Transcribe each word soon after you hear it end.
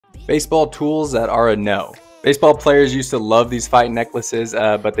Baseball tools that are a no. Baseball players used to love these fight necklaces,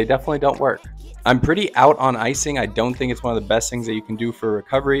 but they definitely don't work. I'm pretty out on icing. I don't think it's one of the best things that you can do for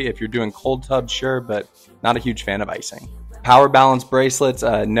recovery. If you're doing cold tubs, sure, but not a huge fan of icing. Power balance bracelets,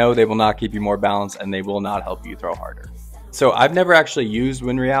 no, they will not keep you more balanced and they will not help you throw harder. So I've never actually used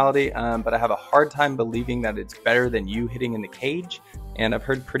Win Reality, but I have a hard time believing that it's better than you hitting in the cage, and I've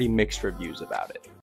heard pretty mixed reviews about it.